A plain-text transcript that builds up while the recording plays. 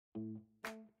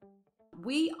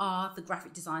we are the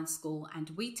Graphic Design School and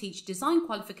we teach design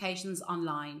qualifications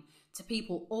online to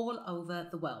people all over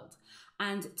the world.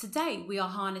 And today we are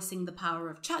harnessing the power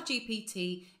of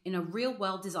ChatGPT in a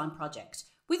real-world design project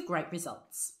with great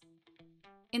results.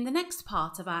 In the next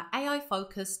part of our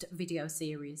AI-focused video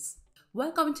series,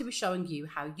 we're going to be showing you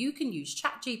how you can use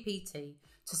ChatGPT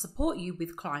to support you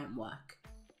with client work.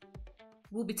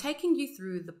 We'll be taking you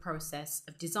through the process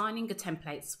of designing a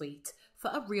template suite for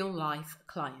a real-life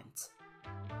client.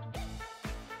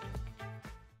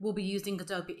 We'll be using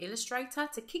Adobe Illustrator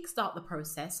to kickstart the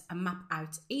process and map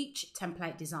out each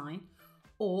template design,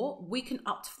 or we can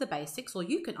opt for the basics, or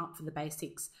you can opt for the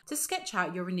basics to sketch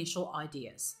out your initial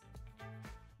ideas.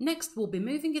 Next, we'll be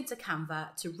moving into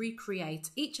Canva to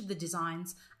recreate each of the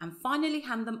designs and finally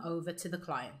hand them over to the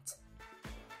client.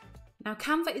 Now,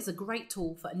 Canva is a great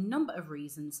tool for a number of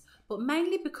reasons, but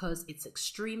mainly because it's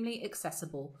extremely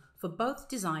accessible for both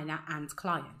designer and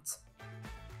client.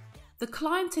 The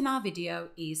client in our video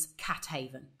is Cat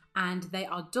Haven, and they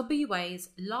are WA's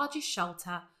largest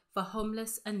shelter for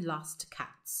homeless and lost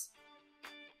cats.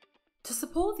 To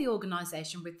support the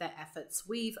organisation with their efforts,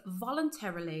 we've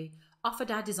voluntarily offered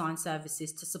our design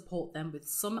services to support them with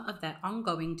some of their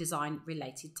ongoing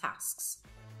design-related tasks.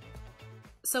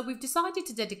 So we've decided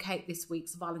to dedicate this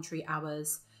week's voluntary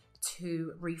hours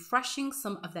to refreshing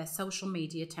some of their social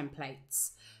media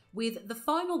templates, with the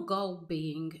final goal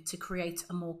being to create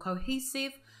a more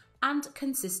cohesive and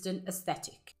consistent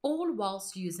aesthetic, all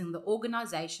whilst using the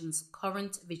organisation's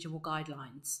current visual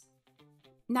guidelines.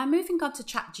 Now, moving on to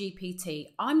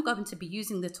ChatGPT, I'm going to be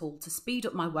using the tool to speed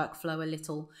up my workflow a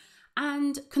little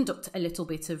and conduct a little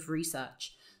bit of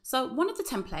research. So one of the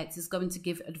templates is going to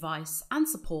give advice and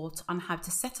support on how to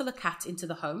settle a cat into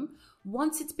the home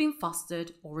once it's been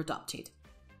fostered or adopted.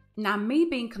 Now, me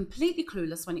being completely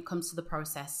clueless when it comes to the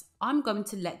process, I'm going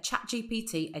to let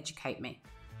ChatGPT educate me.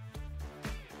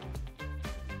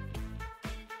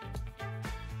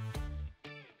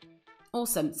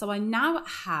 Awesome, so I now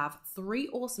have 3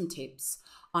 awesome tips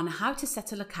on how to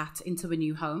settle a cat into a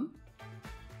new home.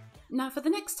 Now, for the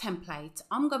next template,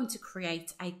 I'm going to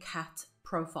create a cat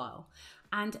profile,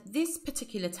 and this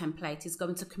particular template is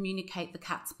going to communicate the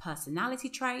cat's personality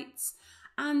traits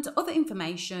and other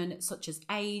information such as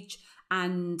age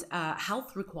and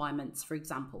health requirements, for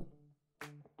example.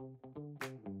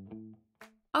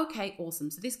 Okay, awesome.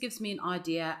 So this gives me an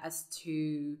idea as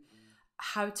to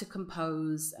how to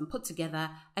compose and put together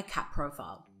a cat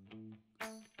profile.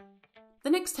 The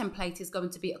next template is going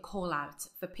to be a call out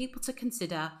for people to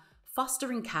consider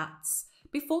fostering cats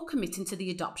before committing to the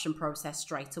adoption process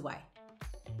straight away.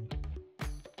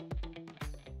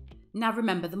 Now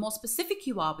remember, the more specific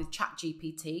you are with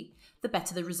ChatGPT, the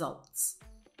better the results.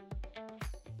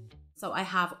 So I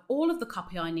have all of the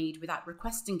copy I need without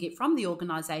requesting it from the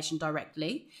organisation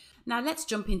directly. Now let's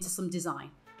jump into some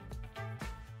design.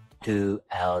 2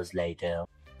 hours later.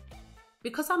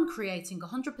 Because I'm creating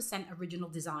 100% original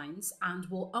designs and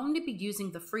will only be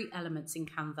using the free elements in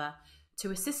Canva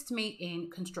to assist me in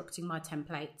constructing my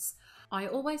templates, I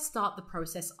always start the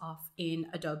process off in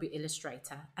Adobe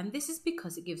Illustrator, and this is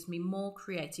because it gives me more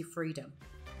creative freedom.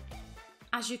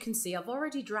 As you can see, I've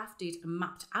already drafted and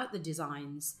mapped out the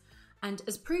designs, and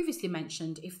as previously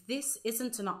mentioned, if this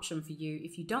isn't an option for you,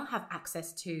 if you don't have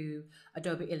access to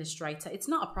Adobe Illustrator, it's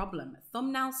not a problem.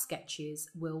 Thumbnail sketches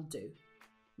will do.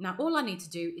 Now all I need to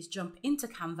do is jump into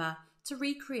Canva to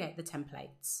recreate the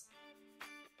templates.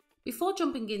 Before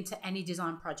jumping into any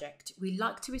design project, we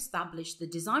like to establish the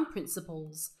design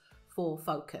principles for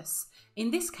focus. In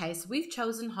this case, we've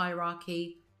chosen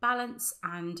hierarchy, balance,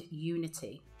 and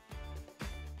unity.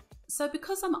 So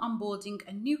because I'm onboarding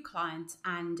a new client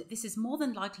and this is more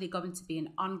than likely going to be an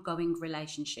ongoing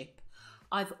relationship,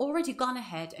 I've already gone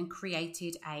ahead and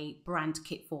created a brand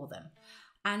kit for them.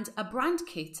 And a brand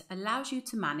kit allows you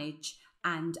to manage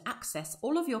and access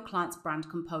all of your client's brand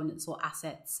components or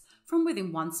assets from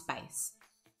within one space.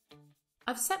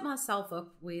 I've set myself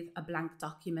up with a blank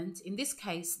document. In this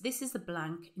case, this is a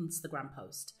blank Instagram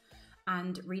post,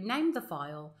 and renamed the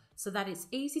file so that it's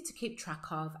easy to keep track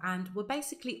of and we're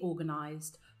basically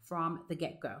organized from the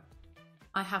get-go.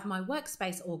 I have my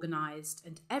workspace organized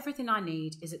and everything I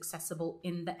need is accessible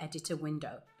in the editor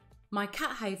window. My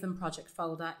Cat Haven project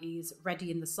folder is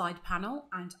ready in the side panel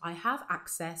and I have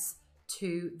access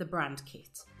to the brand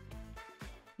kit.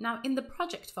 Now in the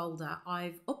project folder,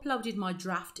 I've uploaded my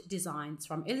draft designs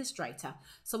from Illustrator,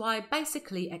 so I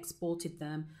basically exported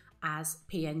them as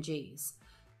PNGs.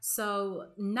 So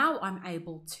now I'm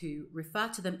able to refer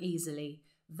to them easily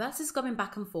versus going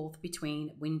back and forth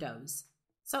between windows.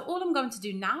 So all I'm going to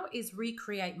do now is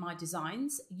recreate my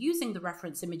designs using the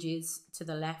reference images to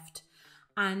the left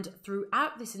And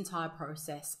throughout this entire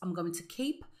process, I'm going to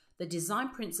keep the design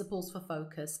principles for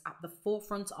focus at the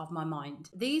forefront of my mind.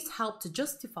 These help to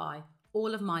justify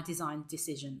all of my design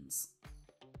decisions.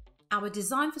 Our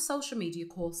Design for Social Media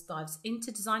course dives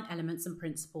into design elements and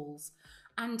principles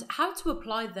and how to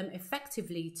apply them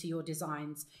effectively to your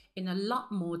designs in a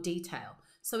lot more detail.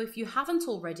 So if you haven't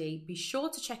already, be sure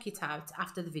to check it out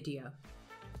after the video.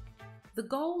 The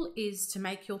goal is to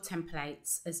make your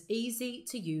templates as easy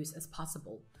to use as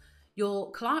possible.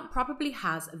 Your client probably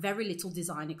has very little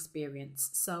design experience,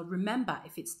 so remember,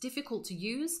 if it's difficult to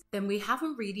use, then we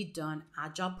haven't really done our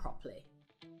job properly.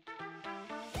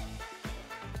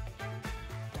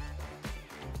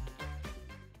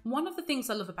 One of the things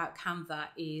I love about Canva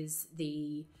is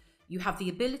you have the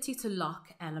ability to lock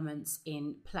elements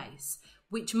in place,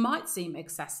 which might seem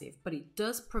excessive, but it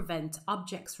does prevent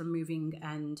objects from moving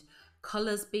and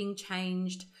colors being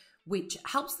changed, which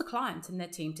helps the client and their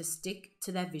team to stick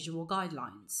to their visual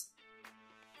guidelines.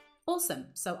 Awesome,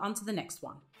 so on to the next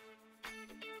one.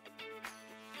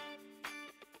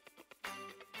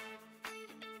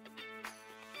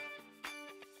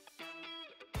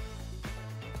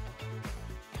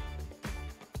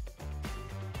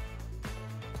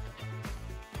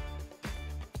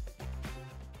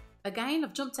 Again,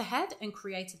 I've jumped ahead and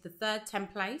created the third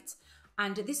template,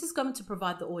 and this is going to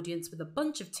provide the audience with a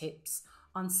bunch of tips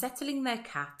on settling their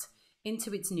cat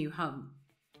into its new home.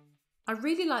 I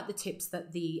really like the tips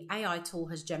that the AI tool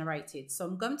has generated, so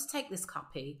I'm going to take this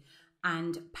copy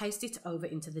and paste it over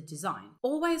into the design.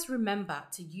 Always remember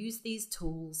to use these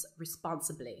tools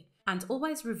responsibly and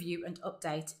always review and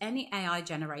update any AI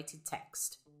generated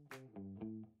text.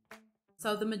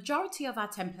 So the majority of our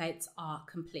templates are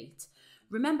complete.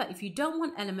 Remember, if you don't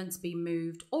want elements being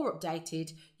moved or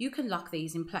updated, you can lock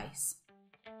these in place.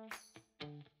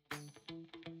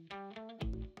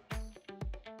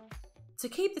 To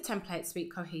keep the template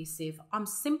suite cohesive, I'm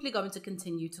simply going to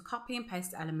continue to copy and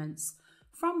paste elements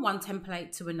from one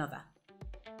template to another.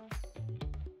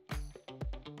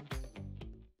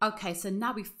 Okay, so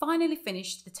now we've finally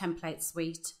finished the template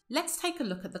suite. Let's take a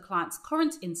look at the client's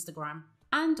current Instagram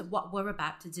and what we're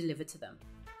about to deliver to them.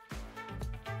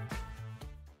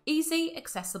 Easy,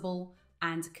 accessible,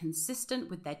 and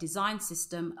consistent with their design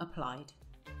system applied.